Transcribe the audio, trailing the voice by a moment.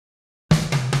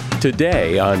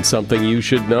Today on Something You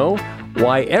Should Know,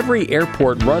 why every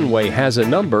airport runway has a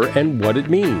number and what it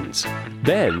means.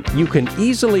 Then, you can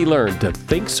easily learn to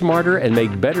think smarter and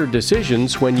make better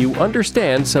decisions when you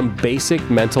understand some basic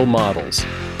mental models.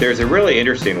 There's a really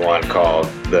interesting one called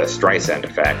the Streisand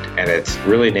effect, and it's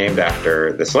really named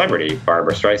after the celebrity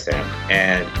Barbara Streisand.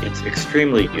 And it's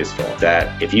extremely useful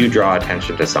that if you draw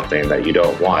attention to something that you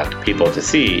don't want people to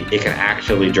see, it can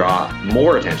actually draw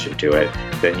more attention to it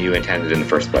than you intended in the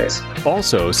first place.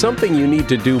 Also, something you need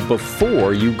to do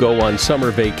before you go on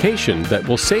summer vacation that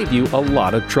will save you a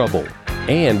lot of trouble.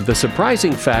 And the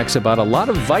surprising facts about a lot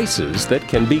of vices that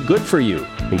can be good for you,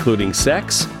 including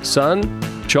sex, sun,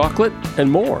 chocolate, and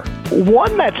more.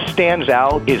 One that stands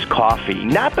out is coffee.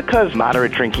 Not because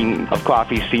moderate drinking of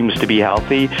coffee seems to be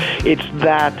healthy, it's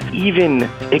that even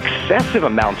excessive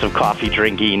amounts of coffee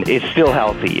drinking is still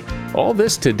healthy. All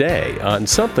this today on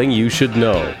Something You Should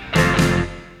Know.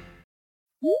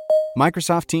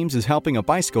 Microsoft Teams is helping a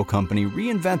bicycle company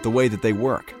reinvent the way that they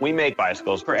work. We make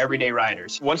bicycles for everyday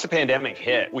riders. Once the pandemic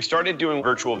hit, we started doing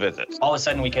virtual visits. All of a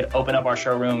sudden, we could open up our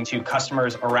showroom to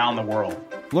customers around the world.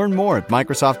 Learn more at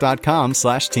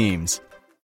Microsoft.com/Teams.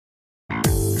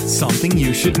 Something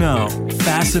you should know.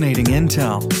 Fascinating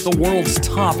intel, the world's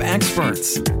top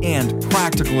experts, and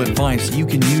practical advice you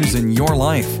can use in your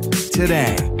life.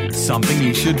 Today, Something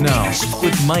You Should Know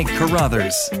with Mike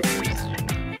Carruthers.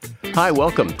 Hi,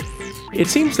 welcome. It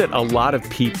seems that a lot of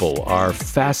people are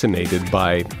fascinated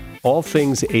by all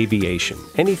things aviation.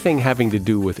 Anything having to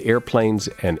do with airplanes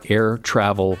and air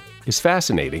travel is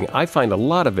fascinating. I find a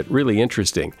lot of it really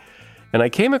interesting. And I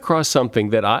came across something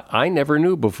that I never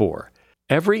knew before.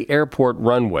 Every airport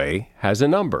runway has a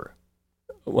number.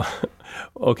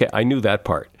 Okay, I knew that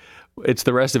part. It's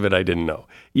the rest of it I didn't know.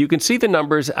 You can see the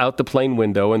numbers out the plane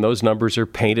window, and those numbers are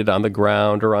painted on the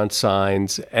ground or on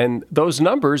signs, and those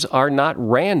numbers are not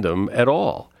random at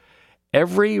all.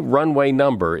 Every runway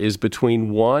number is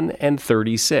between 1 and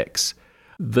 36.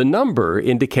 The number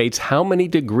indicates how many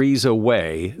degrees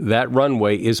away that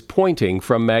runway is pointing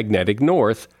from magnetic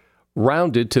north,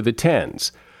 rounded to the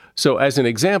tens. So as an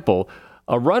example,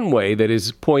 a runway that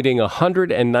is pointing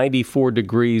 194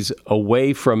 degrees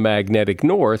away from magnetic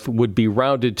north would be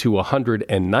rounded to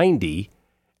 190,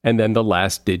 and then the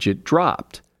last digit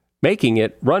dropped, making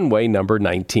it runway number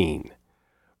 19.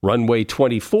 Runway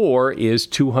 24 is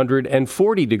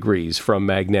 240 degrees from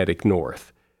magnetic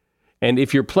north. And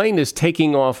if your plane is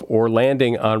taking off or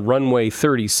landing on runway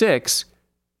 36,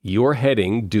 you're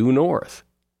heading due north.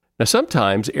 Now,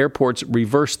 sometimes airports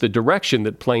reverse the direction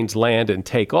that planes land and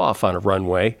take off on a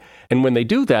runway, and when they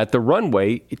do that, the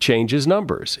runway changes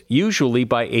numbers, usually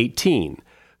by 18.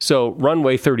 So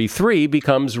runway 33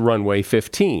 becomes runway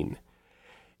 15.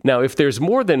 Now, if there's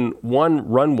more than one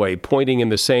runway pointing in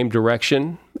the same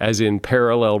direction, as in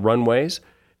parallel runways,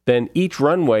 then each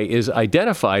runway is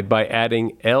identified by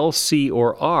adding L, C,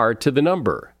 or R to the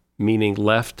number, meaning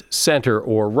left, center,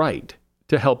 or right,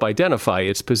 to help identify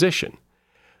its position.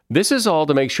 This is all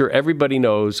to make sure everybody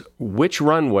knows which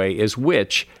runway is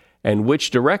which and which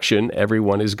direction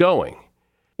everyone is going.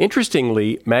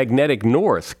 Interestingly, magnetic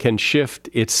north can shift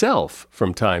itself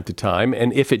from time to time,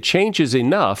 and if it changes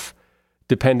enough,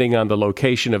 depending on the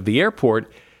location of the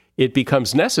airport, it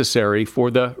becomes necessary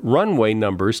for the runway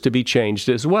numbers to be changed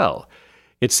as well.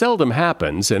 It seldom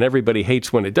happens, and everybody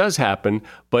hates when it does happen,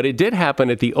 but it did happen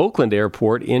at the Oakland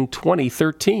airport in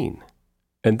 2013.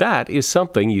 And that is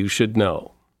something you should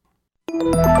know.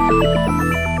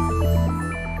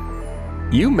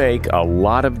 You make a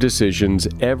lot of decisions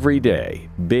every day,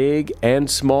 big and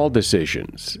small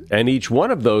decisions, and each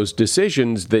one of those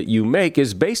decisions that you make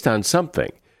is based on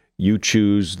something. You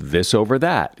choose this over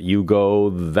that. You go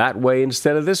that way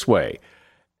instead of this way.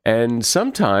 And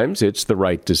sometimes it's the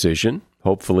right decision,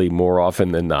 hopefully more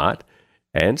often than not,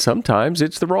 and sometimes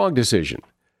it's the wrong decision.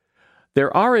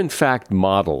 There are, in fact,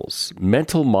 models,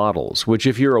 mental models, which,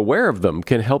 if you're aware of them,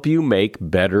 can help you make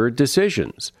better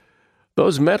decisions.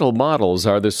 Those mental models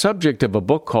are the subject of a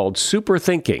book called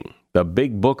Superthinking, the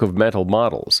Big Book of Mental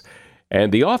Models.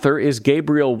 And the author is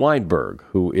Gabriel Weinberg,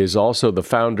 who is also the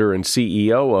founder and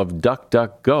CEO of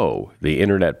DuckDuckGo, the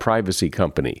internet privacy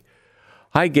company.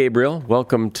 Hi, Gabriel.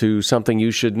 Welcome to Something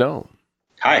You Should Know.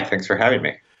 Hi, thanks for having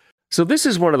me. So this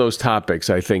is one of those topics,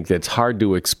 I think, that's hard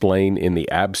to explain in the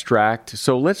abstract.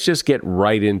 So let's just get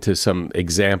right into some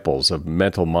examples of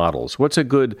mental models. What's a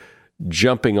good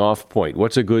jumping off point?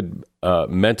 What's a good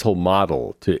mental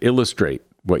model to illustrate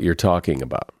what you're talking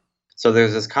about? So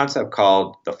there's this concept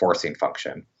called the forcing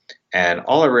function. And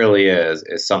all it really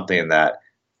is something that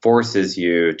forces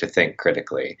you to think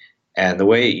critically. And the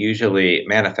way it usually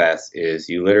manifests is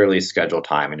you literally schedule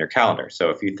time in your calendar. So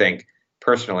if you think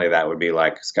personally, that would be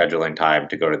like scheduling time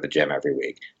to go to the gym every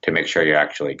week to make sure you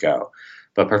actually go.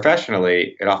 But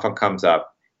professionally, it often comes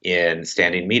up in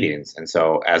standing meetings. And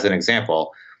so as an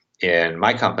example, in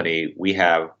my company, we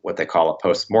have what they call a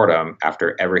postmortem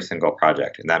after every single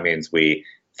project. And that means we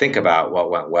think about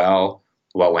what went well,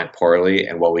 what went poorly,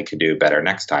 and what we could do better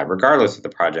next time, regardless if the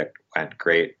project went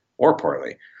great or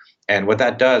poorly. And what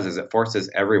that does is it forces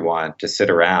everyone to sit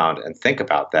around and think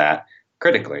about that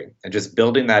critically. And just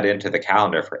building that into the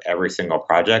calendar for every single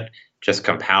project just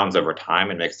compounds over time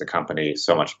and makes the company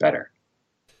so much better.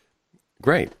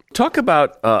 Great. Talk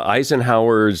about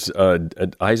Eisenhower's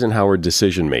Eisenhower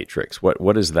decision matrix.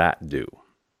 What does that do?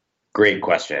 Great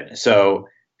question. So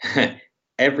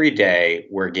every day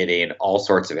we're getting all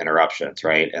sorts of interruptions,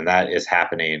 right? And that is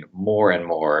happening more and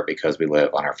more because we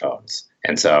live on our phones.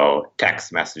 And so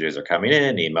text messages are coming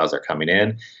in, emails are coming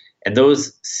in, and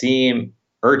those seem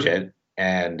urgent,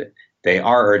 and they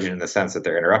are urgent in the sense that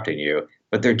they're interrupting you,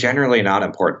 but they're generally not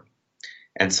important.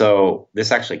 And so this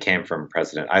actually came from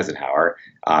President Eisenhower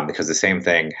because the same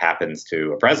thing happens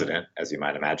to a president, as you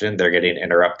might imagine. They're getting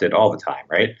interrupted all the time,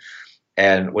 right?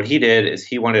 And what he did is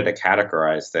he wanted to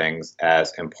categorize things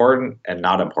as important and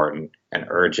not important, and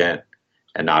urgent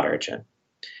and not urgent.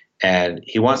 And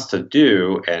he wants to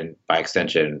do, and by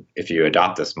extension, if you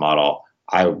adopt this model,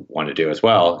 I want to do as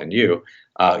well, and you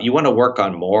want to work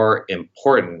on more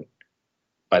important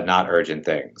but not urgent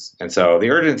things. And so the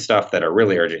urgent stuff that are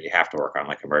really urgent, you have to work on,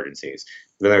 like emergencies.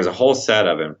 Then there's a whole set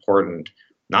of important,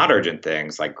 not urgent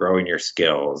things like growing your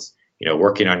skills,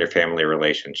 working on your family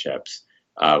relationships,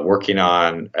 working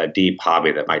on a deep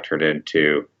hobby that might turn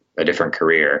into a different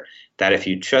career, that if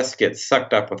you just get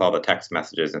sucked up with all the text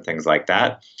messages and things like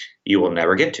that, you will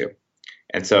never get to.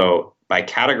 And so by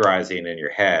categorizing in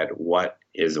your head what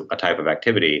is a type of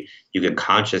activity, you can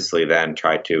consciously then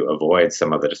try to avoid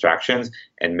some of the distractions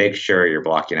and make sure you're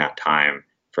blocking out time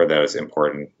for those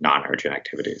important non-urgent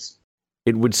activities.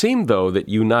 It would seem, though, that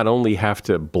you not only have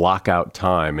to block out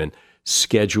time and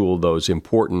schedule those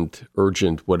important,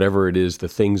 urgent, whatever it is the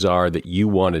things are that you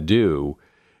want to do,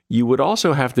 you would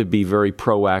also have to be very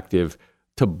proactive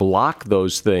to block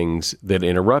those things that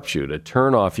interrupt you, to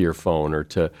turn off your phone or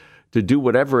to do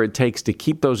whatever it takes to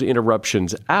keep those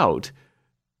interruptions out,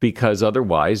 because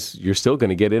otherwise you're still going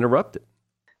to get interrupted.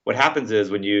 What happens is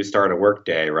when you start a work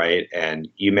day, right, and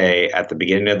you may, at the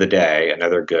beginning of the day,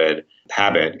 another good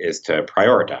habit is to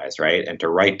prioritize, right, and to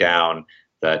write down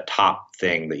the top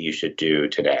thing that you should do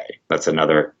today. That's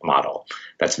another model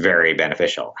that's very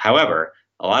beneficial. However,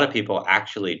 a lot of people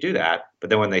actually do that, but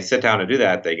then when they sit down to do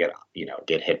that, they get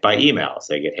hit by emails,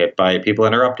 they get hit by people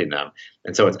interrupting them.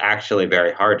 And so it's actually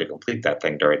very hard to complete that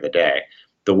thing during the day.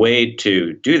 The way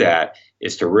to do that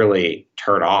is to really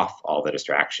turn off all the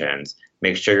distractions,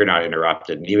 make sure you're not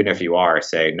interrupted. And even if you are,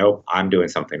 say, nope, I'm doing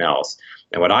something else.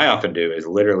 And what I often do is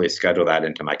literally schedule that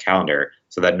into my calendar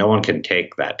so that no one can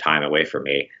take that time away from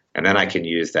me. And then I can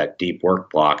use that deep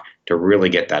work block to really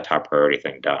get that top priority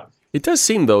thing done. It does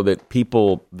seem, though, that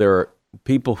there are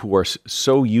people who are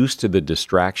so used to the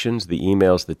distractions, the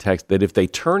emails, the text, that if they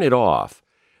turn it off,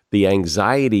 the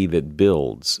anxiety that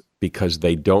builds because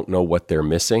they don't know what they're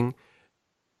missing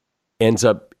ends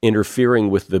up interfering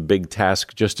with the big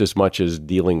task just as much as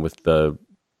dealing with the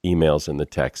emails and the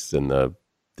texts and the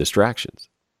distractions.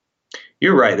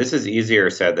 You're right. This is easier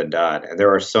said than done. And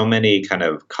there are so many kind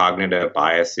of cognitive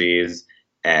biases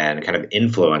and kind of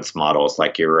influence models,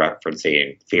 like you're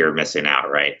referencing fear of missing out,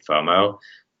 right? FOMO,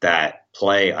 that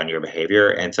play on your behavior.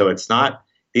 And so it's not,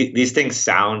 these things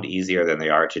sound easier than they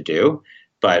are to do,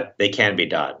 but they can be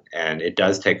done. And it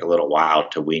does take a little while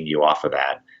to wean you off of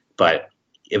that. But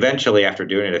eventually, after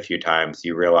doing it a few times,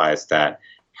 you realize that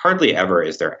hardly ever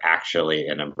is there actually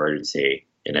an emergency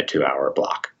in a 2-hour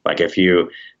block. Like if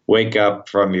you wake up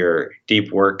from your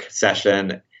deep work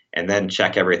session and then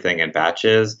check everything in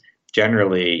batches,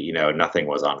 generally, nothing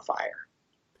was on fire.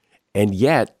 And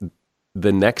yet,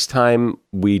 the next time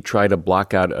we try to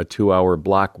block out a 2-hour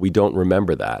block, we don't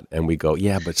remember that. And we go,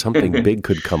 yeah, but something big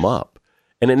could come up.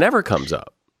 And it never comes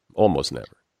up, almost never.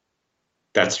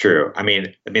 That's true. I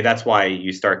mean, that's why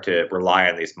you start to rely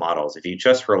on these models. If you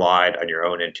just relied on your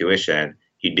own intuition,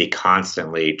 you'd be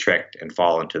constantly tricked and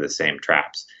fall into the same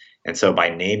traps. And so by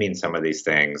naming some of these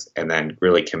things and then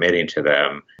really committing to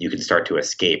them, you can start to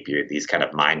escape these kind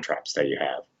of mind traps that you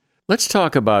have. Let's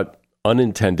talk about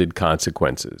unintended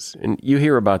consequences. And you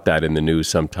hear about that in the news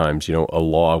sometimes. A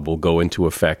law will go into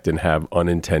effect and have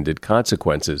unintended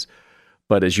consequences.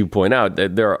 But as you point out,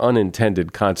 there are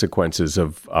unintended consequences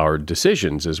of our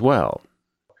decisions as well.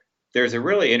 There's a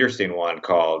really interesting one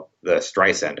called the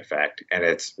Streisand effect, and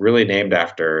it's really named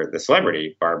after the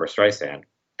celebrity Barbara Streisand.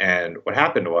 And what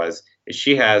happened is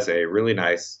she has a really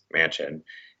nice mansion,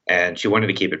 and she wanted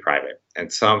to keep it private.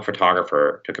 And some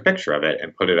photographer took a picture of it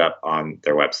and put it up on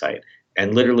their website.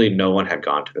 And literally no one had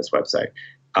gone to this website.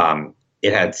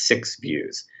 It had 6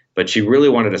 views, but she really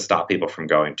wanted to stop people from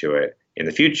going to it in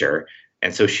the future.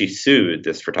 And so she sued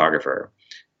this photographer.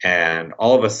 And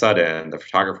all of a sudden, the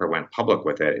photographer went public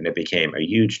with it, and it became a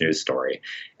huge news story.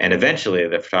 And eventually,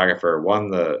 the photographer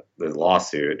won the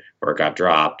lawsuit, or it got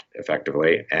dropped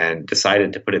effectively, and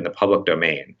decided to put it in the public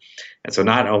domain. And so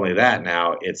not only that,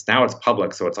 now it's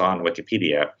public, so it's on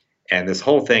Wikipedia. And this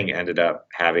whole thing ended up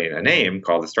having a name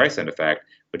called the Streisand effect,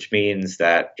 which means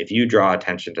that if you draw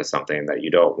attention to something that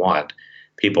you don't want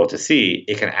people to see,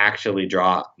 it can actually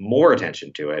draw more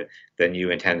attention to it than you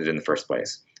intended in the first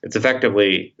place. It's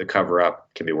effectively the cover-up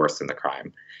can be worse than the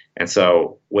crime. And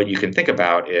so what you can think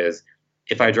about is,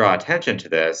 if I draw attention to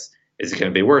this, is it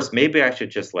going to be worse? Maybe I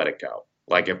should just let it go.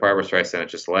 Like if Barbara Streisand had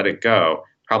just let it go,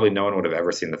 probably no one would have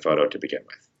ever seen the photo to begin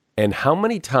with. And how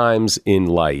many times in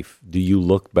life do you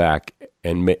look back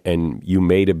and you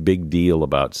made a big deal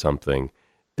about something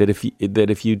that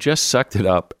if you just sucked it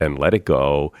up and let it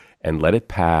go and let it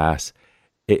pass,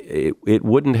 it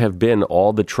wouldn't have been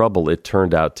all the trouble it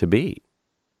turned out to be?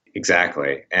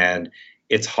 Exactly. And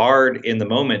it's hard in the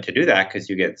moment to do that because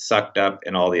you get sucked up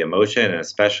in all the emotion, and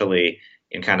especially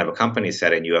in kind of a company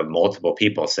setting, you have multiple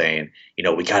people saying,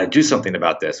 we got to do something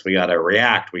about this. We got to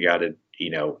react. We got to,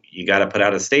 you got to put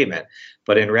out a statement.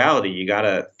 But in reality, you got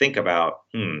to think about,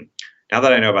 now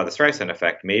that I know about the Streisand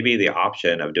effect, maybe the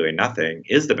option of doing nothing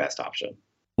is the best option.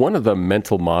 One of the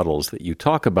mental models that you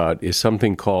talk about is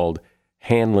something called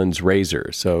Hanlon's razor.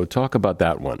 So talk about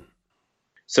that one.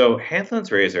 So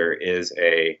Hanlon's razor is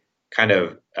a kind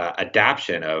of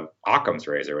adaptation of Occam's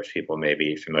razor, which people may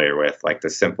be familiar with, like the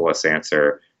simplest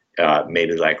answer,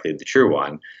 maybe likely the true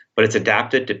one, but it's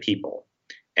adapted to people.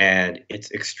 And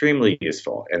it's extremely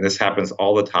useful. And this happens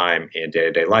all the time in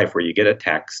day-to-day life, where you get a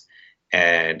text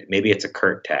and maybe it's a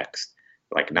curt text,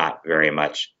 like not very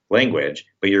much language,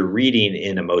 but you're reading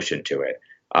in emotion to it.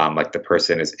 Like the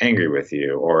person is angry with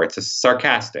you, or it's a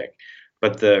sarcastic.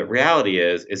 But the reality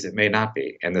is it may not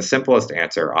be. And the simplest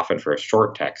answer, often for a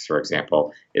short text, for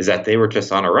example, is that they were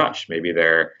just on a rush. Maybe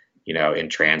they're, in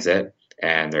transit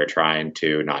and they're trying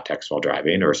to not text while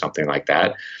driving or something like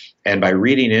that. And by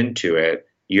reading into it,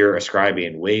 you're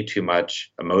ascribing way too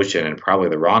much emotion, and probably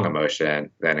the wrong emotion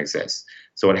than exists.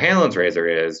 So what Hanlon's razor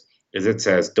is it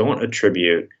says, don't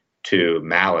attribute to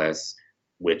malice,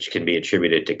 which can be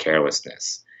attributed to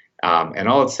carelessness. And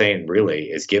all it's saying really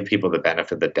is give people the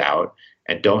benefit of the doubt,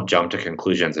 and don't jump to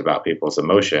conclusions about people's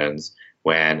emotions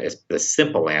when the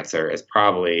simple answer is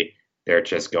probably they're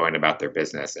just going about their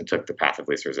business and took the path of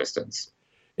least resistance.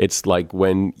 It's like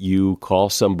when you call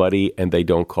somebody and they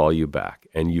don't call you back,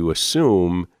 and you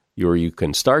assume, or you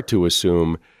can start to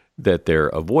assume, that they're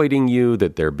avoiding you,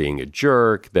 that they're being a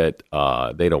jerk, that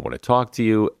they don't want to talk to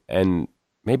you, and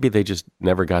maybe they just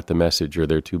never got the message, or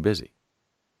they're too busy.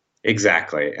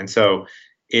 Exactly. And so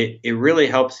it really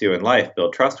helps you in life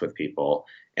build trust with people.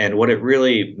 And what it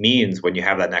really means when you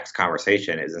have that next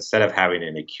conversation is, instead of having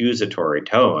an accusatory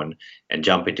tone and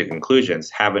jumping to conclusions,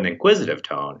 have an inquisitive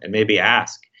tone and maybe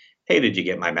ask, hey, did you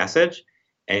get my message?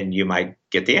 And you might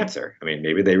get the answer. I mean,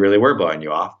 maybe they really were blowing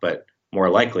you off, but more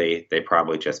likely they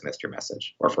probably just missed your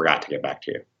message or forgot to get back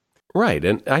to you. Right.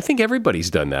 And I think everybody's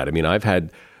done that. I mean, I've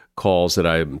had calls that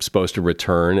I'm supposed to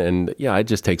return, and it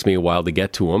just takes me a while to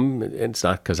get to them. It's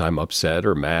not because I'm upset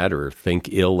or mad or think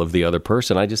ill of the other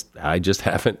person. I just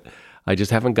haven't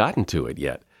gotten to it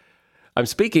yet. I'm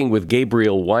speaking with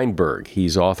Gabriel Weinberg.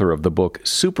 He's author of the book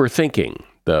Super Thinking,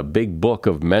 the big book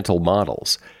of mental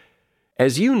models.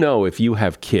 As you know, if you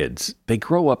have kids, they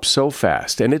grow up so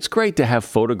fast, and it's great to have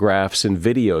photographs and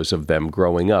videos of them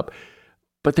growing up.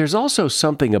 But there's also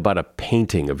something about a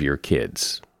painting of your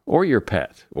kids, or your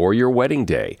pet, or your wedding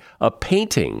day, a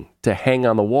painting to hang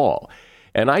on the wall.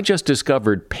 And I just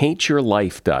discovered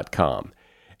paintyourlife.com.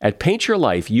 At Paint Your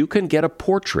Life, you can get a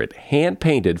portrait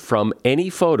hand-painted from any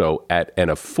photo at an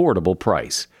affordable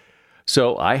price.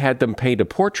 So I had them paint a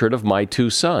portrait of my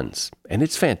 2 sons, and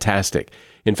it's fantastic.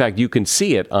 In fact, you can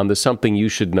see it on the Something You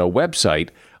Should Know website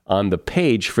on the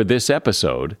page for this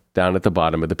episode, down at the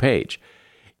bottom of the page.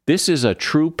 This is a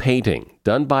true painting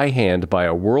done by hand by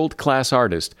a world-class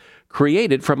artist,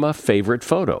 created from a favorite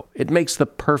photo. It makes the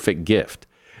perfect gift.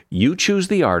 You choose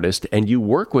the artist and you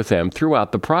work with them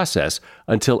throughout the process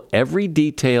until every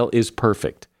detail is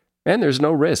perfect. And there's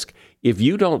no risk. If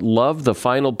you don't love the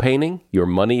final painting, your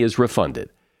money is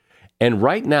refunded. And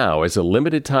right now, as a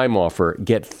limited time offer,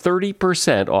 get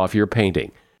 30% off your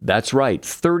painting. That's right,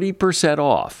 30%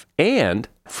 off and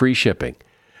free shipping.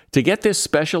 To get this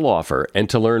special offer and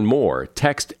to learn more,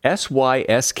 text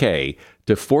SYSK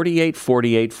to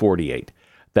 484848.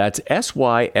 That's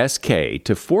SYSK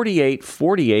to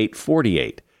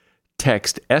 484848.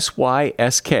 Text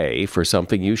SYSK for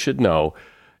something you should know,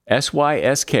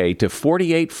 SYSK to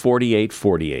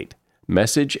 484848.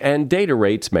 Message and data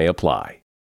rates may apply.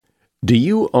 Do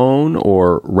you own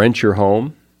or rent your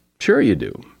home? Sure you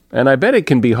do. And I bet it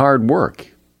can be hard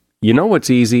work. You know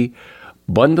what's easy?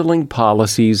 Bundling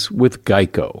policies with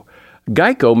Geico.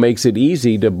 Geico makes it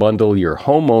easy to bundle your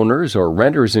homeowner's or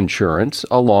renter's insurance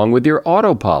along with your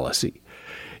auto policy.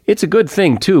 It's a good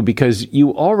thing, too, because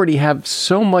you already have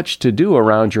so much to do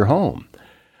around your home.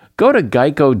 Go to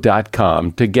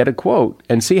geico.com to get a quote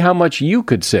and see how much you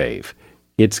could save.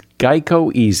 It's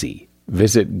Geico Easy.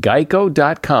 Visit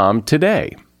geico.com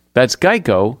today. That's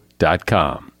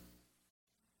geico.com.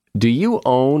 Do you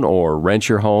own or rent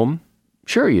your home?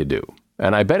 Sure you do.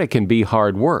 And I bet it can be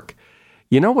hard work.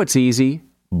 You know what's easy?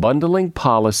 Bundling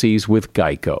policies with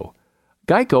Geico.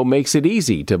 Geico makes it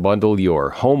easy to bundle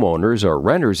your homeowner's or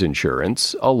renter's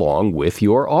insurance along with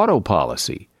your auto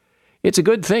policy. It's a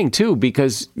good thing, too,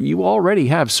 because you already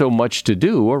have so much to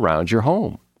do around your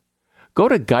home. Go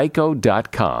to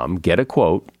geico.com, get a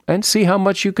quote, and see how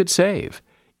much you could save.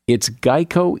 It's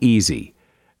Geico Easy.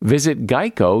 Visit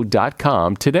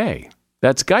geico.com today.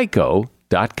 That's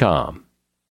geico.com.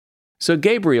 So,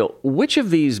 Gabriel, which of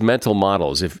these mental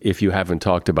models, if you haven't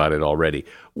talked about it already,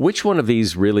 which one of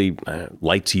these really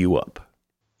lights you up?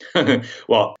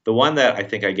 Well, the one that I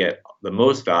think I get the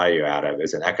most value out of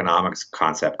is an economics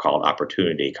concept called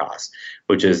opportunity cost,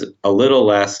 which is a little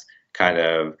less kind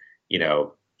of,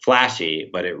 flashy,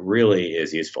 but it really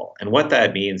is useful. And what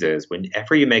that means is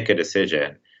whenever you make a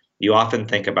decision, you often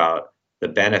think about the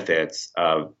benefits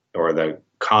of, or the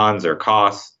cons or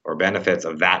costs or benefits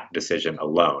of that decision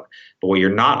alone. But what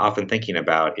you're not often thinking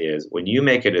about is when you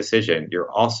make a decision, you're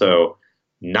also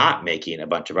not making a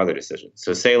bunch of other decisions.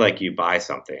 So say like you buy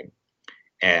something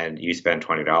and you spend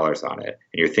 $20 on it,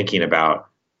 and you're thinking about,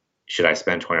 should I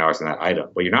spend $20 on that item?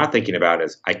 What you're not thinking about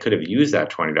is I could have used that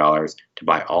 $20 to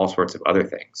buy all sorts of other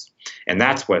things. And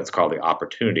that's what's called the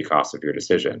opportunity cost of your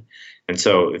decision. And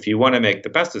so if you want to make the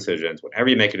best decisions, whenever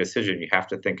you make a decision, you have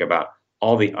to think about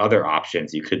all the other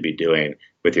options you could be doing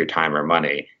with your time or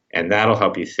money. And that'll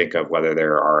help you think of whether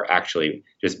there are actually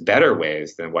just better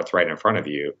ways than what's right in front of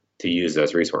you to use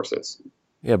those resources.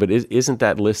 Yeah, but isn't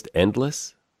that list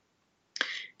endless?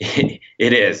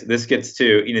 It is. This gets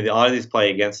to, a lot of these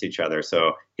play against each other. So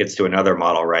it gets to another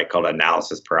model, right, called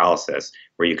analysis paralysis,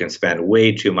 where you can spend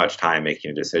way too much time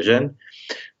making a decision.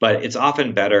 But it's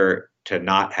often better to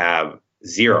not have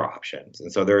zero options.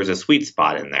 And so there is a sweet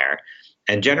spot in there.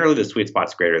 And generally the sweet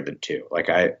spot's greater than two. Like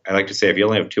I like to say, if you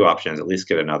only have two options, at least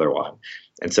get another one.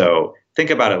 And so think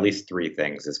about at least three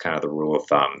things is kind of the rule of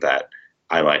thumb that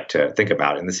I like to think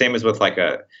about. And the same is with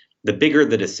the bigger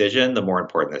the decision, the more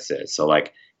important this is. So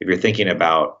like if you're thinking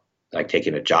about like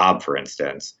taking a job, for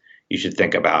instance, you should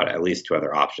think about at least two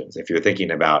other options. If you're thinking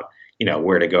about,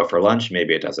 where to go for lunch,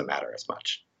 maybe it doesn't matter as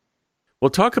much. Well,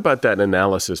 talk about that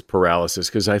analysis paralysis,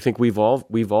 because I think we've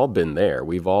all been there.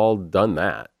 We've all done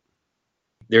that.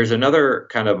 There's another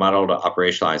kind of model to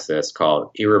operationalize this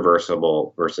called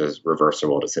irreversible versus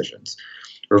reversible decisions.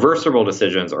 Reversible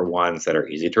decisions are ones that are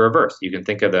easy to reverse. You can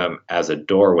think of them as a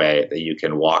doorway that you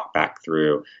can walk back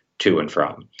through to and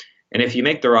from. And if you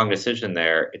make the wrong decision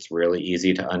there, it's really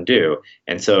easy to undo.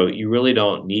 And so you really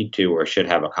don't need to or should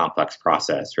have a complex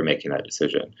process for making that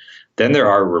decision. Then there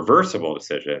are reversible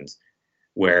decisions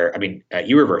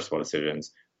irreversible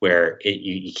decisions where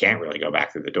you can't really go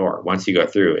back through the door. Once you go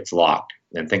through, it's locked.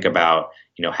 And think about,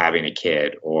 having a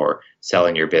kid or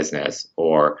selling your business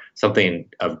or something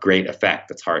of great effect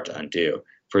that's hard to undo.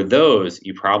 For those,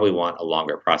 you probably want a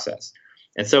longer process.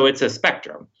 And so it's a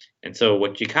spectrum. And so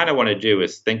what you kind of want to do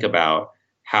is think about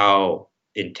how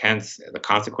intense the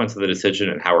consequence of the decision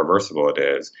and how reversible it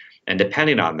is. And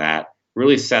depending on that,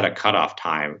 really set a cutoff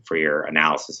time for your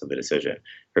analysis of the decision.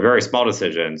 For very small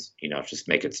decisions, just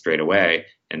make it straight away.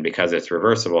 And because it's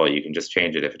reversible, you can just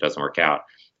change it if it doesn't work out.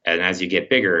 And as you get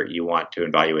bigger, you want to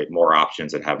evaluate more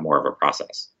options and have more of a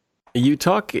process. You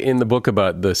talk in the book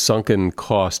about the sunken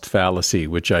cost fallacy,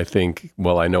 which I think,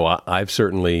 I know I've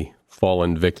certainly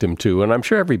fallen victim to, and I'm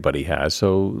sure everybody has.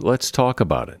 So let's talk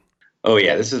about it. Oh,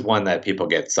 yeah. This is one that people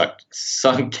get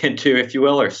sunk into, if you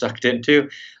will, or sucked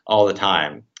into all the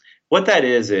time. What that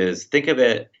is think of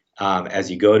it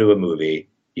as you go to a movie.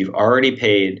 You've already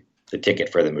paid the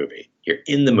ticket for the movie. You're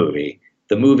in the movie.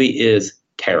 The movie is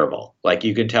terrible. Like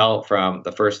you can tell from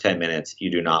the first 10 minutes,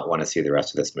 you do not want to see the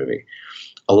rest of this movie.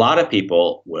 A lot of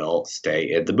people will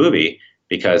stay in the movie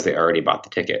because they already bought the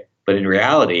ticket. But in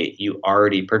reality, you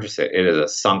already purchased it. It is a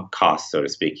sunk cost, so to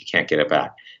speak. You can't get it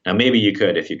back. Now, maybe you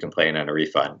could if you complain on a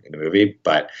refund in the movie,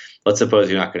 but let's suppose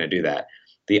you're not going to do that.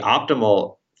 The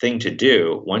optimal thing to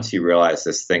do once you realize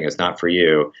this thing is not for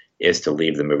you is to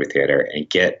leave the movie theater and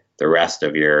get the rest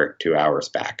of your 2 hours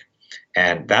back.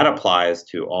 And that applies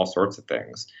to all sorts of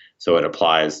things. So it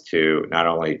applies to not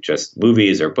only just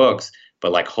movies or books,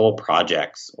 but like whole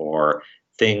projects or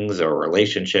things or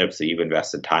relationships that you've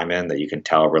invested time in that you can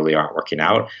tell really aren't working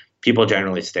out. People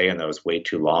generally stay in those way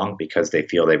too long because they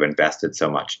feel they've invested so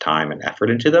much time and effort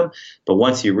into them. But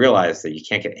once you realize that you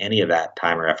can't get any of that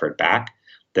time or effort back,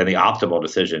 then the optimal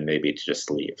decision may be to just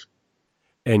leave.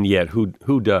 And yet, who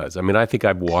does? I mean, I think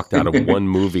I've walked out of one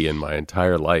movie in my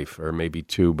entire life, or maybe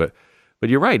two. But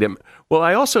you're right. Well,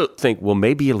 I also think, well,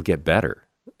 maybe it'll get better.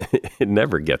 It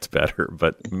never gets better,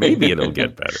 but maybe it'll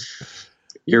get better.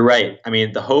 You're right. I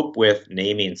mean, the hope with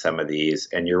naming some of these,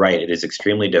 and you're right, it is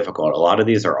extremely difficult. A lot of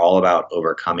these are all about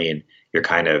overcoming your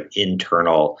kind of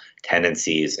internal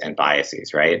tendencies and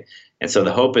biases, right? And so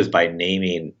the hope is by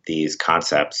naming these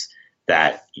concepts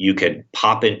that you could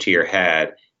pop into your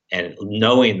head, and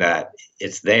knowing that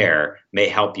it's there may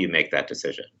help you make that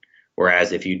decision.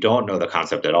 Whereas if you don't know the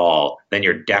concept at all, then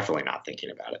you're definitely not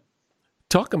thinking about it.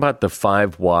 Talk about the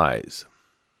 5 whys.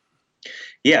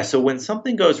 Yeah, so when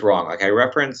something goes wrong, like I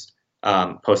referenced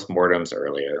postmortems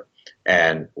earlier,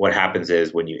 and what happens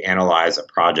is when you analyze a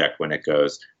project when it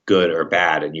goes good or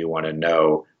bad and you want to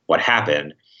know what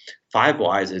happened, 5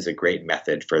 whys is a great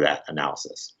method for that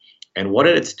analysis. And what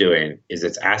it's doing is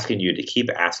it's asking you to keep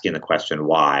asking the question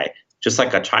why, just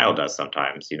like a child does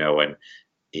sometimes. You know, when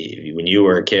you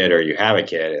were a kid or you have a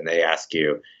kid and they ask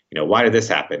you, you know, why did this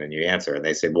happen? And you answer, and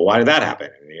they say, well, why did that happen?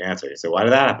 And you answer, you say, why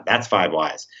did that happen? That's 5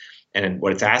 whys. And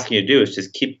what it's asking you to do is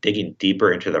just keep digging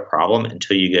deeper into the problem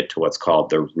until you get to what's called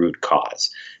the root cause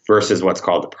versus what's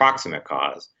called the proximate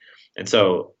cause. And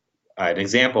so an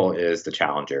example is the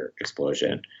Challenger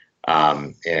explosion.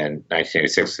 In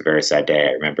 1986 was a very sad day.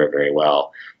 I remember it very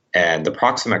well. And the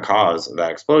proximate cause of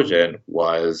that explosion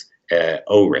was an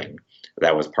O-ring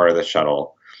that was part of the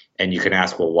shuttle. And you can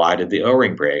ask, well, why did the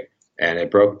O-ring break? And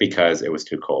it broke because it was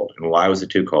too cold. And why was it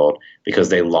too cold? Because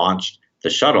they launched the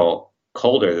shuttle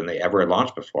colder than they ever had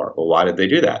launched before. Well, why did they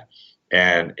do that?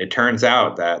 And it turns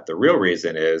out that the real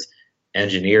reason is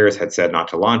engineers had said not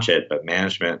to launch it, but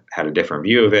management had a different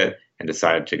view of it and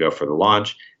decided to go for the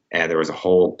launch. And there was a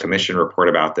whole commission report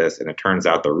about this. And it turns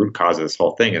out the root cause of this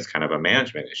whole thing is kind of a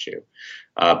management issue.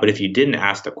 But if you didn't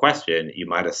ask the question, you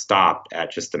might have stopped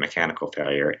at just the mechanical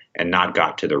failure and not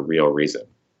got to the real reason.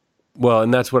 Well,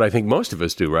 and that's what I think most of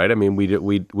us do, right? I mean, we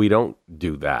don't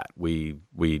do that. We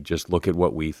just look at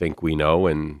what we think we know,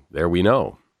 and there we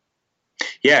know.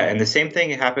 Yeah, and the same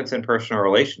thing happens in personal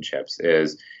relationships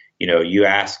is, you know, you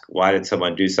ask, why did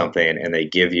someone do something? And they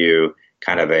give you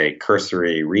kind of a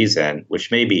cursory reason, which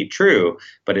may be true,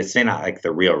 but it's not like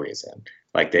the real reason.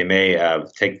 Like they may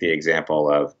take the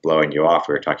example of blowing you off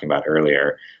we were talking about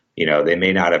earlier. You know, they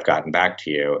may not have gotten back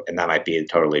to you, and that might be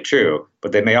totally true,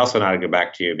 but they may also not get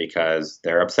back to you because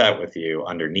they're upset with you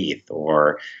underneath,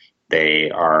 or they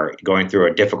are going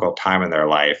through a difficult time in their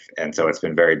life, and so it's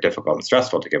been very difficult and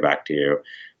stressful to get back to you,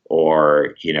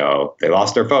 or, you know, they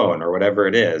lost their phone or whatever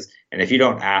it is. And if you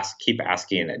don't keep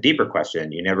asking a deeper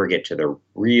question, you never get to the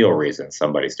real reason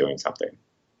somebody's doing something.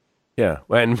 Yeah,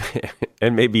 and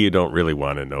maybe you don't really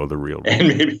want to know the real reason.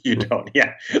 And maybe you don't.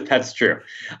 Yeah, that's true.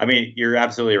 I mean, you're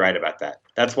absolutely right about that.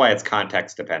 That's why it's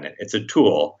context dependent. It's a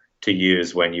tool to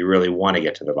use when you really want to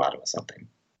get to the bottom of something.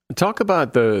 Talk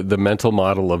about the mental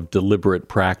model of deliberate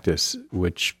practice,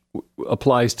 which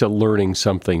applies to learning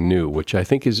something new, which I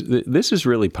think this is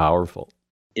really powerful.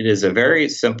 It is a very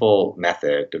simple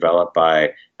method developed by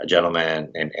a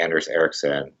gentleman named Anders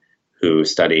Ericsson, who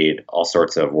studied all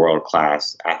sorts of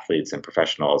world-class athletes and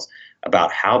professionals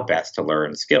about how best to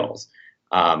learn skills.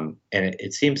 And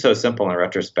it seems so simple in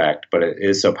retrospect, but it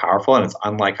is so powerful, and it's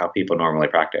unlike how people normally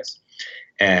practice.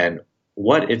 And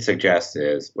what it suggests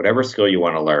is whatever skill you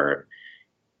want to learn,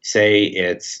 say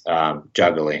it's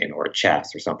juggling or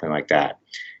chess or something like that,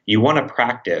 you want to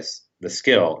practice the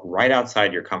skill right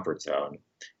outside your comfort zone,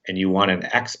 and you want an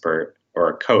expert or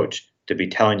a coach to be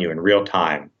telling you in real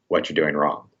time what you're doing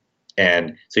wrong.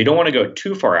 And so you don't want to go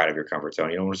too far out of your comfort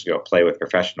zone. You don't want to go play with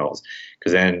professionals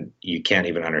because then you can't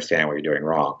even understand what you're doing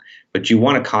wrong. But you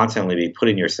want to constantly be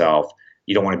putting yourself,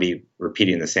 you don't want to be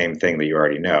repeating the same thing that you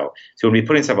already know. So you want to be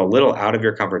putting yourself a little out of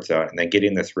your comfort zone and then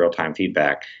getting this real-time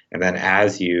feedback. And then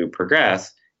as you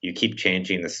progress, you keep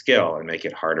changing the skill and make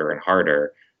it harder and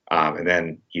harder. And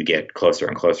then you get closer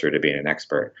and closer to being an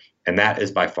expert. And that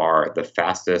is by far the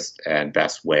fastest and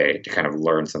best way to kind of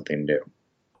learn something new.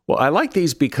 Well, I like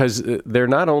these because they're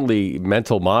not only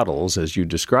mental models, as you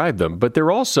describe them, but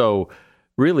they're also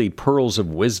really pearls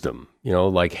of wisdom,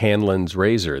 like Hanlon's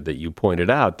razor that you pointed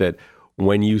out, that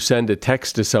when you send a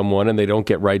text to someone and they don't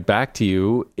get right back to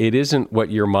you, it isn't what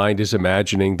your mind is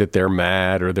imagining, that they're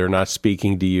mad or they're not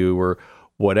speaking to you or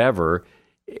whatever.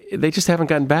 They just haven't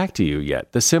gotten back to you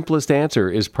yet. The simplest answer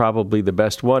is probably the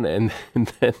best one, and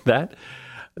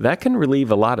that can relieve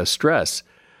a lot of stress.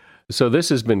 So this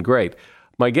has been great.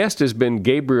 My guest has been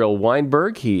Gabriel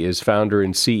Weinberg. He is founder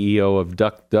and CEO of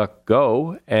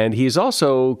DuckDuckGo, and he's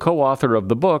also co-author of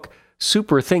the book,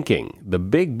 Super Thinking, the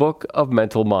Big Book of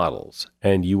Mental Models.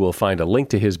 And you will find a link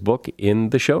to his book in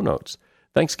the show notes.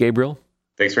 Thanks, Gabriel.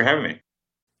 Thanks for having me.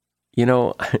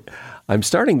 I'm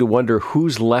starting to wonder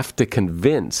who's left to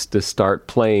convince to start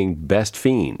playing Best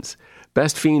Fiends.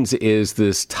 Best Fiends is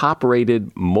this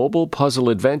top-rated mobile puzzle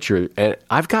adventure, and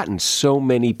I've gotten so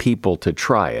many people to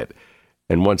try it.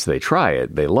 And once they try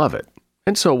it, they love it.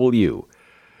 And so will you.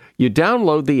 You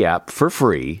download the app for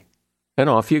free, and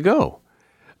off you go.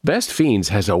 Best Fiends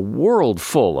has a world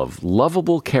full of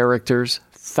lovable characters,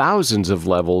 thousands of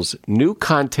levels, new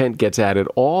content gets added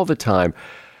all the time.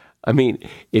 I mean,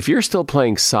 if you're still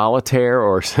playing solitaire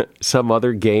or some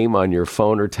other game on your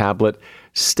phone or tablet,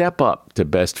 step up to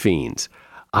Best Fiends.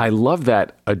 I love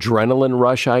that adrenaline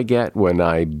rush I get when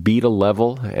I beat a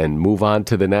level and move on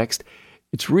to the next.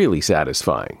 It's really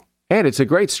satisfying. And it's a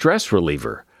great stress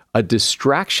reliever, a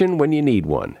distraction when you need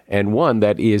one, and one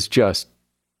that is just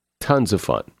tons of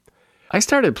fun. I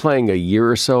started playing a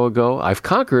year or so ago. I've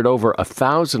conquered over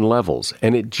 1,000 levels,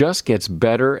 and it just gets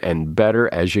better and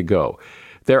better as you go.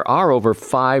 There are over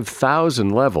 5,000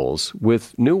 levels,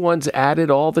 with new ones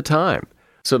added all the time.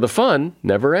 So the fun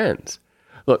never ends.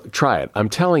 Look, try it. I'm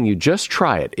telling you, just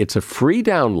try it. It's a free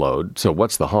download, so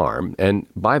what's the harm? And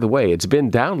by the way, it's been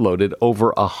downloaded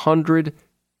over 100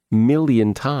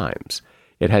 million times.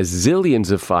 It has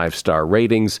zillions of 5-star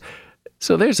ratings,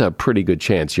 so there's a pretty good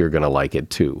chance you're going to like it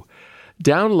too.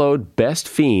 Download Best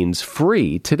Fiends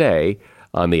free today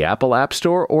on the Apple App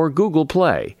Store or Google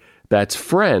Play. That's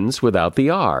friends without the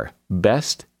R.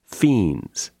 Best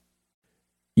Fiends.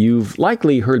 You've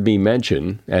likely heard me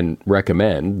mention and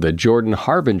recommend the Jordan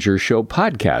Harbinger Show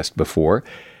podcast before,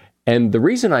 and the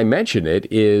reason I mention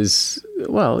it is,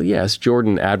 well, yes,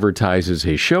 Jordan advertises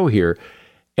his show here,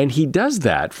 and he does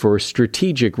that for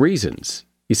strategic reasons.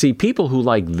 You see, people who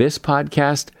like this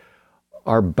podcast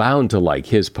are bound to like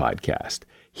his podcast.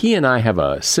 He and I have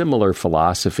a similar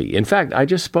philosophy. In fact, I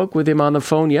just spoke with him on the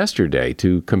phone yesterday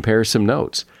to compare some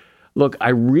notes. Look, I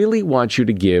really want you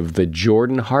to give the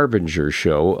Jordan Harbinger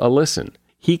Show a listen.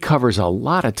 He covers a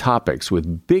lot of topics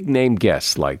with big-name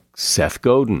guests like Seth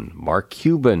Godin, Mark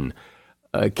Cuban,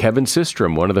 Kevin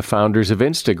Systrom, one of the founders of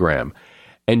Instagram.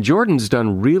 And Jordan's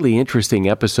done really interesting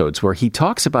episodes where he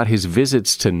talks about his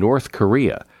visits to North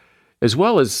Korea, as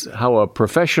well as how a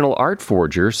professional art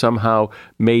forger somehow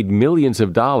made millions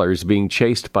of dollars being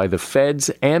chased by the feds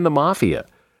and the mafia.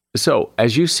 So,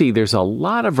 as you see, there's a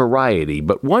lot of variety,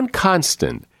 but one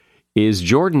constant is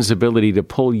Jordan's ability to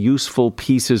pull useful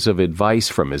pieces of advice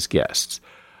from his guests.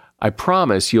 I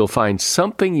promise you'll find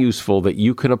something useful that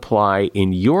you can apply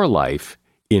in your life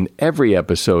in every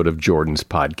episode of Jordan's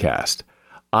podcast.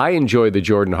 I enjoy the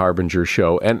Jordan Harbinger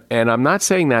Show, and I'm not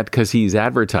saying that because he's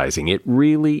advertising. It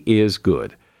really is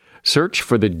good. Search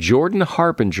for the Jordan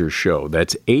Harbinger Show.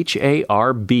 That's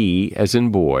H-A-R-B as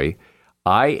in boy,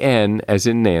 I-N as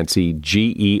in Nancy,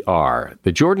 G-E-R.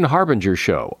 The Jordan Harbinger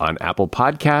Show on Apple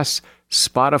Podcasts,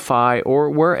 Spotify, or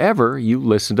wherever you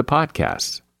listen to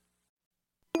podcasts.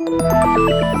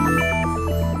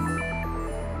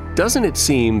 Doesn't it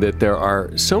seem that there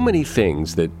are so many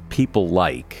things that people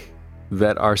like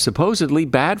that are supposedly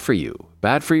bad for you,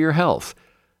 bad for your health?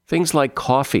 Things like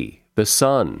coffee, the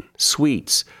sun,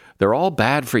 sweets, they're all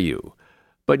bad for you.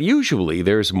 But usually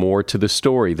there's more to the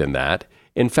story than that.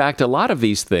 In fact, a lot of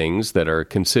these things that are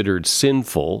considered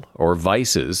sinful or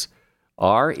vices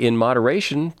are, in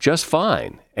moderation, just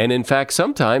fine, and in fact,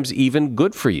 sometimes even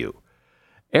good for you.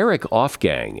 Eric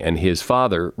Aufgang and his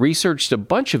father researched a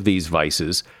bunch of these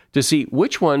vices to see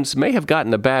which ones may have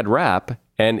gotten a bad rap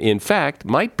and, in fact,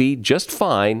 might be just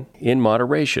fine in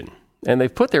moderation. And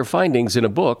they've put their findings in a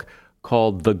book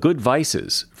called The Good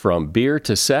Vices, From Beer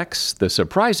to Sex, The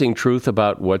Surprising Truth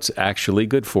About What's Actually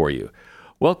Good for You.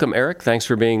 Welcome, Eric. Thanks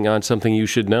for being on Something You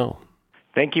Should Know.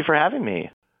 Thank you for having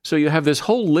me. So you have this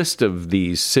whole list of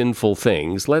these sinful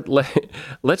things.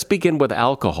 Let's begin with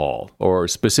alcohol, or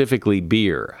specifically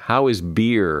beer. How is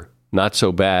beer not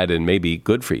so bad and maybe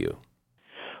good for you?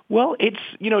 Well,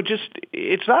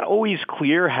 it's not always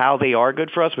clear how they are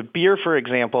good for us, but beer, for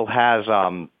example, has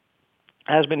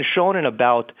been shown in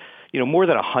about, more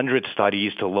than 100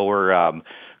 studies to lower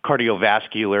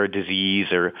cardiovascular disease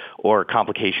or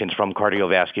complications from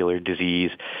cardiovascular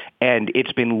disease. And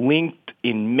it's been linked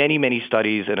in many, many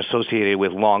studies and associated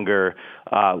with longer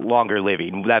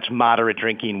living. That's moderate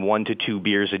drinking, 1 to 2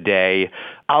 beers a day.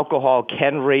 Alcohol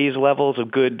can raise levels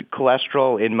of good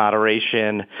cholesterol in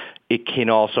moderation. It can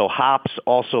hops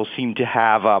also seem to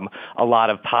have a lot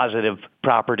of positive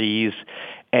properties.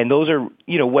 And those are,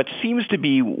 what seems to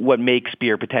be what makes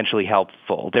beer potentially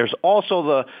helpful. There's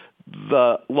also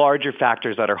the larger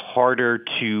factors that are harder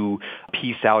to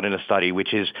piece out in a study,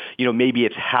 which is, maybe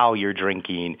it's how you're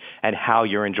drinking and how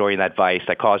you're enjoying that vice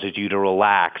that causes you to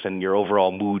relax and your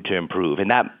overall mood to improve.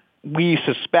 And that we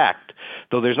suspect,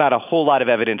 though there's not a whole lot of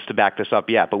evidence to back this up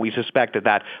yet, but we suspect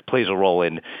that plays a role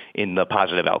in the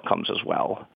positive outcomes as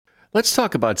well. Let's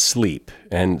talk about sleep.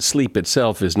 And sleep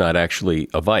itself is not actually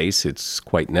a vice. It's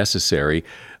quite necessary.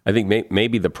 I think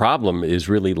maybe the problem is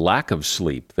really lack of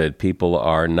sleep, that people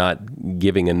are not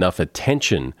giving enough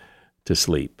attention to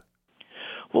sleep.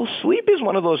 Well, sleep is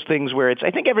one of those things where I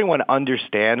think everyone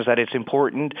understands that it's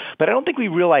important, but I don't think we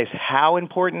realize how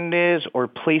important it is or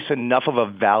place enough of a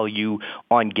value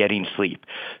on getting sleep.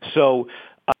 So,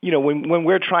 when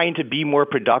we're trying to be more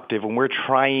productive, when we're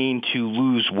trying to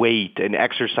lose weight and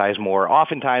exercise more,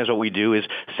 oftentimes what we do is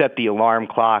set the alarm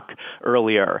clock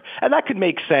earlier. And that could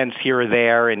make sense here or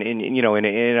there in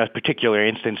a particular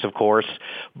instance, of course.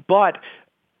 But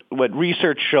what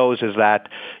research shows is that,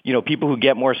 people who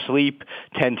get more sleep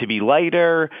tend to be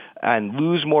lighter and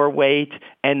lose more weight,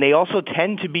 and they also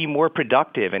tend to be more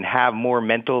productive and have more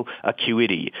mental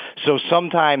acuity. So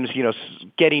sometimes,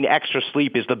 getting extra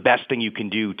sleep is the best thing you can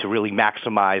do to really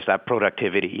maximize that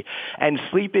productivity. And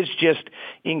sleep is just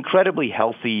incredibly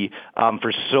healthy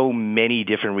for so many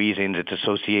different reasons. It's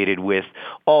associated with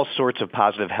all sorts of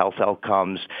positive health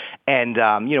outcomes. And,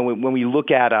 when we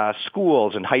look at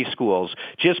schools and high schools,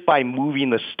 just by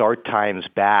moving the start times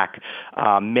back,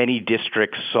 many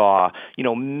districts saw,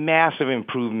 massive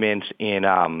improvements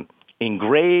in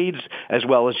grades as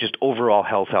well as just overall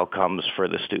health outcomes for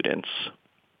the students.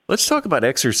 Let's talk about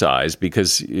exercise,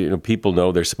 because people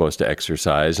know they're supposed to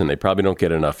exercise and they probably don't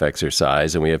get enough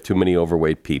exercise, and we have too many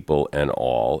overweight people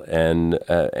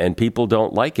and people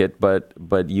don't like it,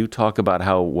 but you talk about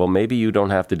how, well, maybe you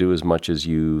don't have to do as much as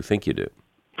you think you do.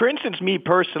 For instance, me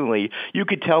personally, you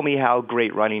could tell me how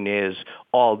great running is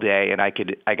all day, and I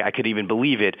could even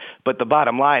believe it. But the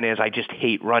bottom line is I just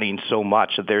hate running so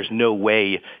much that there's no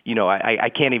way,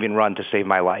 I can't even run to save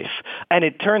my life. And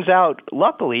it turns out,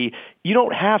 luckily, you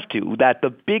don't have to. That the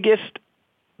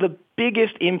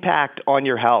biggest impact on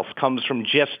your health comes from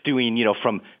just doing,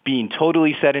 from being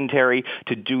totally sedentary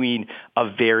to doing a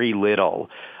very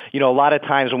little. A lot of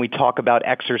times when we talk about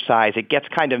exercise, it gets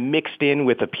kind of mixed in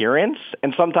with appearance,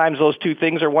 and sometimes those two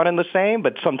things are one and the same,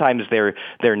 but sometimes they're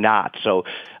not. So,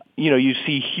 you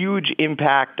see huge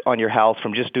impact on your health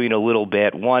from just doing a little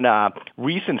bit. One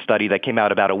recent study that came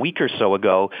out about a week or so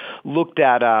ago looked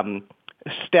at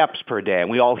steps per day, and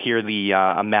we all hear the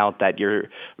amount that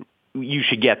you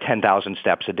should get 10,000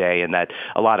 steps a day, and that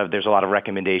there's a lot of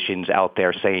recommendations out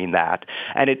there saying that.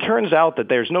 And it turns out that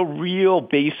there's no real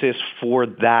basis for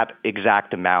that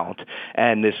exact amount.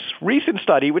 And this recent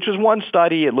study, which was one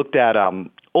study, it looked at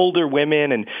older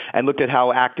women and looked at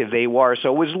how active they were.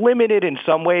 So it was limited in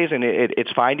some ways in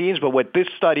its findings, but what this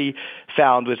study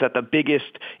found was that the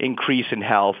biggest increase in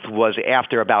health was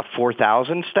after about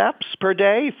 4,000 steps per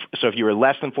day. So if you were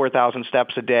less than 4,000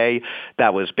 steps a day,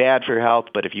 that was bad for your health,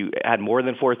 but if you had more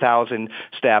than 4,000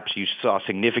 steps, you saw a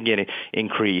significant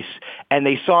increase. And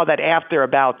they saw that after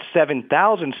about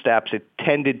 7,000 steps, it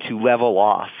tended to level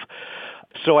off.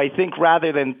 So I think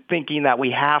rather than thinking that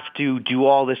we have to do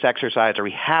all this exercise or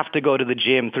we have to go to the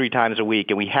gym 3 times a week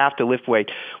and we have to lift weight,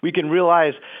 we can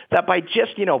realize that by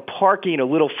just, parking a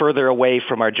little further away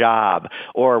from our job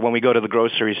or when we go to the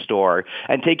grocery store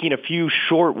and taking a few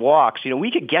short walks,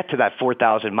 we could get to that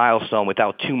 4,000 milestone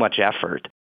without too much effort.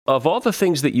 Of all the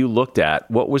things that you looked at,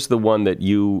 what was the one that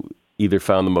you either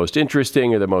found the most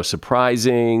interesting or the most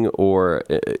surprising, or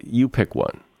you pick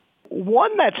one?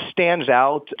 One that stands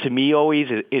out to me always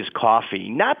is coffee.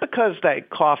 Not because that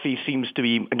coffee seems to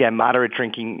be, again, moderate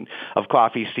drinking of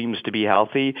coffee seems to be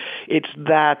healthy. It's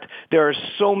that there are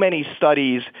so many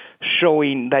studies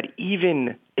showing that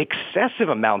even excessive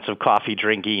amounts of coffee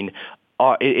drinking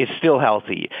is still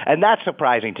healthy. And that's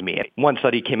surprising to me. One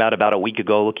study came out about a week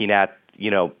ago looking at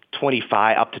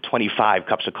 25 up to 25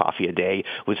 cups of coffee a day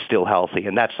was still healthy.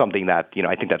 And that's something that,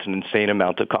 I think that's an insane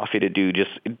amount of coffee to do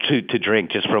just to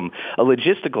drink just from a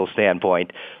logistical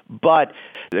standpoint. But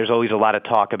there's always a lot of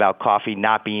talk about coffee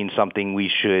not being something we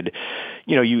should,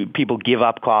 people give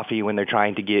up coffee when they're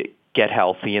trying to get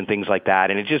healthy and things like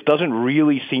that. And it just doesn't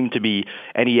really seem to be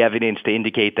any evidence to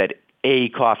indicate that A,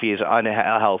 coffee is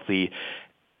unhealthy,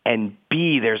 and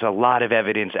B, there's a lot of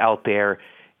evidence out there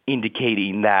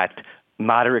indicating that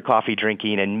moderate coffee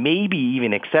drinking and maybe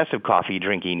even excessive coffee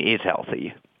drinking is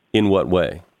healthy. In what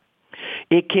way?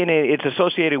 It's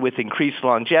associated with increased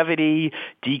longevity,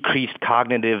 decreased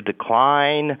cognitive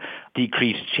decline,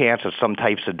 decreased chance of some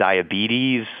types of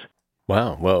diabetes.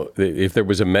 Wow. Well, if there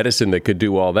was a medicine that could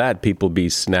do all that, people would be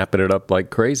snapping it up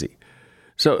like crazy.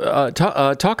 So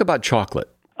talk about chocolate.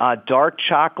 Dark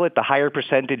chocolate, the higher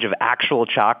percentage of actual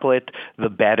chocolate, the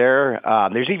better.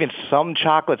 There's even some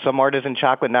artisan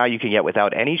chocolate now you can get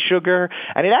without any sugar,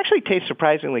 and it actually tastes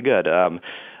surprisingly good.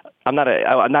 I'm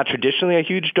not traditionally a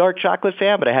huge dark chocolate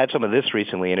fan, but I had some of this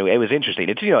recently, and it was interesting.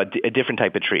 It's a different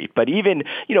type of treat. But even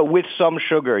with some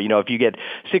sugar, if you get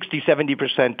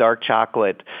 60-70% dark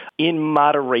chocolate in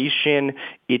moderation,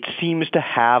 it seems to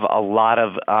have a lot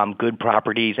of good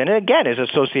properties, and again is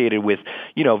associated with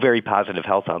very positive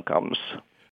health outcomes.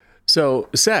 So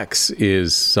sex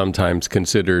is sometimes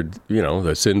considered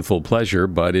the sinful pleasure,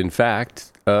 but in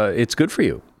fact, it's good for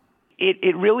you.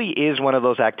 It really is one of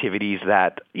those activities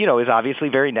that, is obviously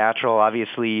very natural,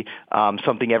 obviously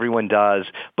something everyone does,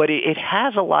 but it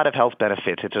has a lot of health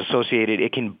benefits. It's associated,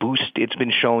 it's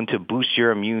been shown to boost your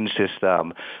immune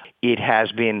system. It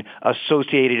has been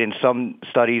associated in some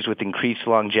studies with increased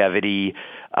longevity.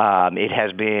 It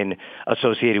has been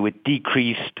associated with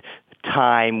decreased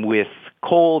time with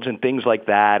colds and things like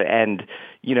that, and,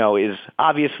 is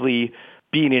obviously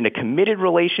being in a committed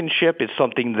relationship is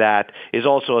something that is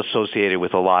also associated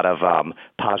with a lot of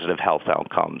positive health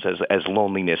outcomes, as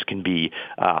loneliness can be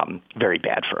very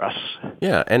bad for us.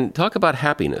 Yeah, and talk about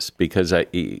happiness, because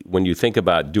when you think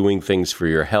about doing things for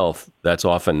your health, that's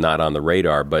often not on the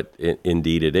radar, but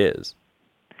indeed it is.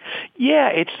 Yeah,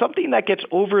 it's something that gets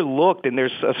overlooked, and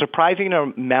there's a surprising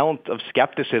amount of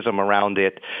skepticism around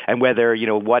it and whether,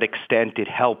 what extent it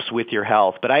helps with your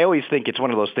health. But I always think it's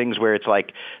one of those things where it's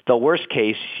like the worst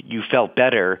case, you felt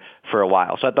better for a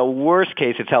while. So at the worst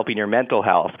case, it's helping your mental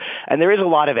health. And there is a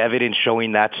lot of evidence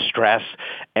showing that stress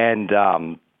and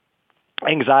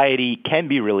anxiety can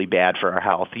be really bad for our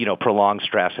health, prolonged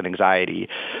stress and anxiety.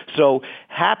 So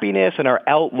happiness and our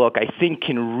outlook, I think,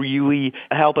 can really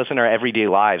help us in our everyday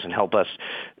lives and help us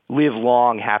live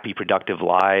long, happy, productive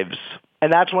lives.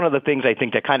 And that's one of the things I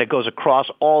think that kind of goes across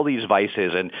all these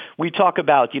vices. And we talk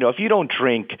about, if you don't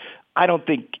drink, I don't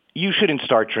think you shouldn't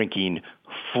start drinking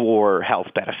for health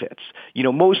benefits.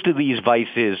 Most of these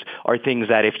vices are things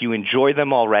that if you enjoy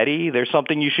them already, there's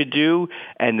something you should do,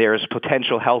 and there's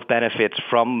potential health benefits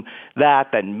from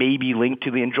that may be linked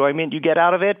to the enjoyment you get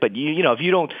out of it. But, if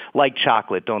you don't like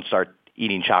chocolate, don't start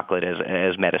eating chocolate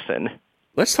as medicine.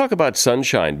 Let's talk about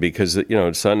sunshine, because,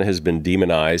 sun has been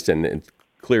demonized and it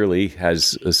clearly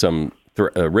has some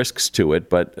risks to it,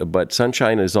 but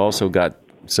sunshine has also got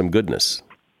some goodness.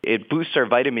 It boosts our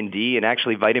vitamin D, and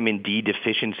actually vitamin D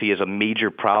deficiency is a major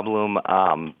problem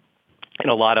in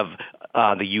a lot of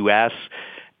the U.S.,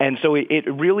 and so it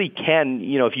really can,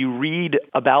 if you read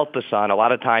about the sun, a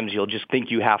lot of times you'll just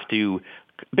think you have to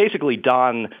basically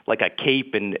don like a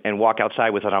cape and walk outside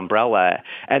with an umbrella.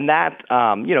 And that,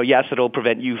 yes, it'll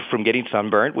prevent you from getting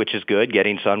sunburnt, which is good.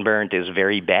 Getting sunburnt is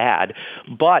very bad.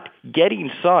 But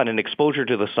getting sun and exposure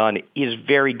to the sun is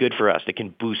very good for us. It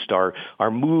can boost our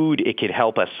mood. It can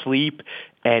help us sleep.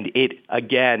 And it,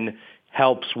 again,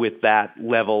 helps with that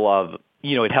level of,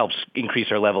 it helps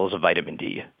increase our levels of vitamin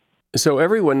D. So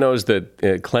everyone knows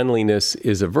that cleanliness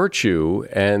is a virtue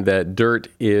and that dirt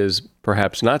is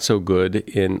perhaps not so good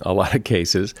in a lot of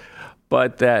cases,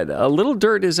 but that a little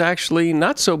dirt is actually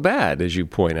not so bad, as you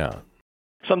point out.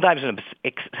 Sometimes an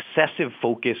excessive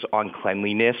focus on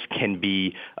cleanliness can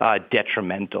be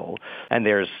detrimental. And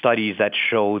there's studies that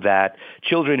show that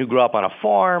children who grow up on a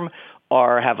farm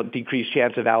have a decreased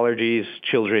chance of allergies.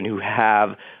 Children who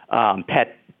have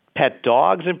pet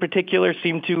dogs in particular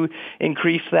seem to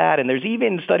increase that. And there's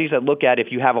even studies that look at if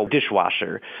you have a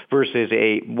dishwasher versus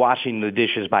washing the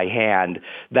dishes by hand,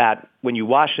 that when you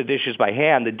wash the dishes by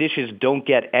hand, the dishes don't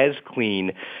get as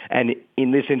clean. And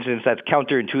in this instance, that's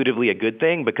counterintuitively a good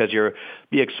thing because you're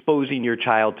exposing your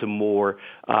child to more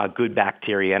good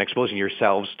bacteria and exposing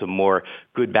yourselves to more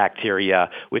good bacteria,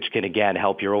 which can, again,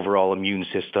 help your overall immune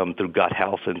system through gut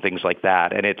health and things like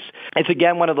that. And it's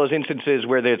again, one of those instances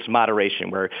where there's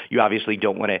moderation, where you obviously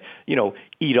don't want to,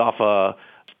 eat off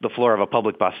the floor of a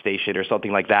public bus station or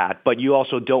something like that. But you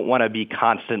also don't want to be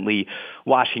constantly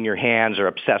washing your hands or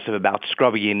obsessive about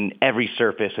scrubbing every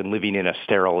surface and living in a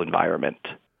sterile environment.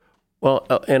 Well,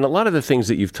 and a lot of the things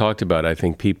that you've talked about, I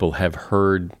think people have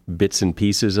heard bits and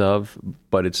pieces of,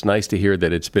 but it's nice to hear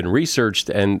that it's been researched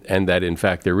and that, in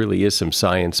fact, there really is some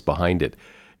science behind it.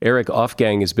 Eric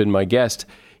Aufgang has been my guest.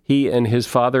 He and his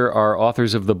father are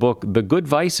authors of the book, The Good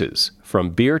Vices, From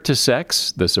Beer to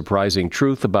Sex, The Surprising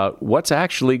Truth About What's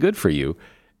Actually Good for You.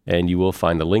 And you will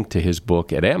find a link to his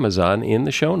book at Amazon in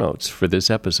the show notes for this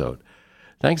episode.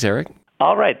 Thanks, Eric.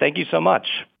 All right. Thank you so much.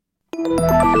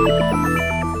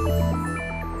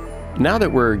 Now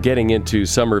that we're getting into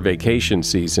summer vacation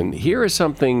season, here is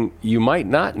something you might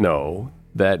not know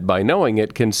that by knowing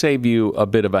it can save you a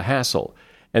bit of a hassle.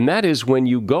 And that is when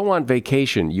you go on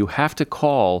vacation, you have to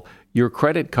call your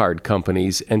credit card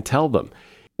companies and tell them.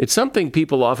 It's something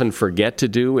people often forget to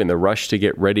do in the rush to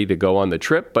get ready to go on the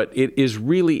trip, but it is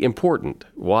really important.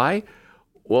 Why?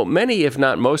 Well, many, if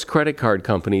not most, credit card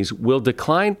companies will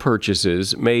decline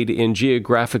purchases made in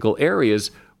geographical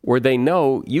areas where they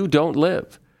know you don't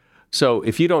live. So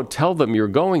if you don't tell them you're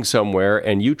going somewhere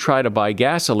and you try to buy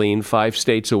gasoline 5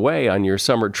 states away on your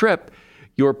summer trip,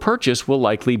 your purchase will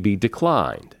likely be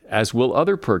declined, as will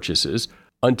other purchases,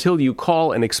 until you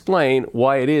call and explain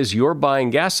why it is you're buying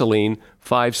gasoline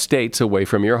 5 states away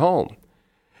from your home.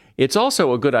 It's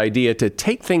also a good idea to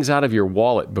take things out of your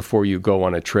wallet before you go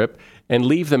on a trip and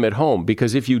leave them at home,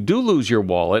 because if you do lose your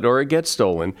wallet or it gets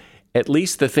stolen, at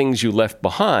least the things you left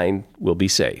behind will be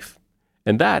safe.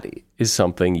 And that is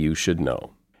something you should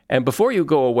know. And before you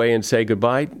go away and say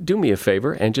goodbye, do me a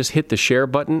favor and just hit the share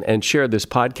button and share this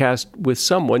podcast with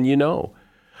someone you know.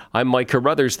 I'm Mike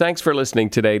Carruthers. Thanks for listening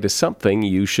today to Something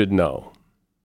You Should Know.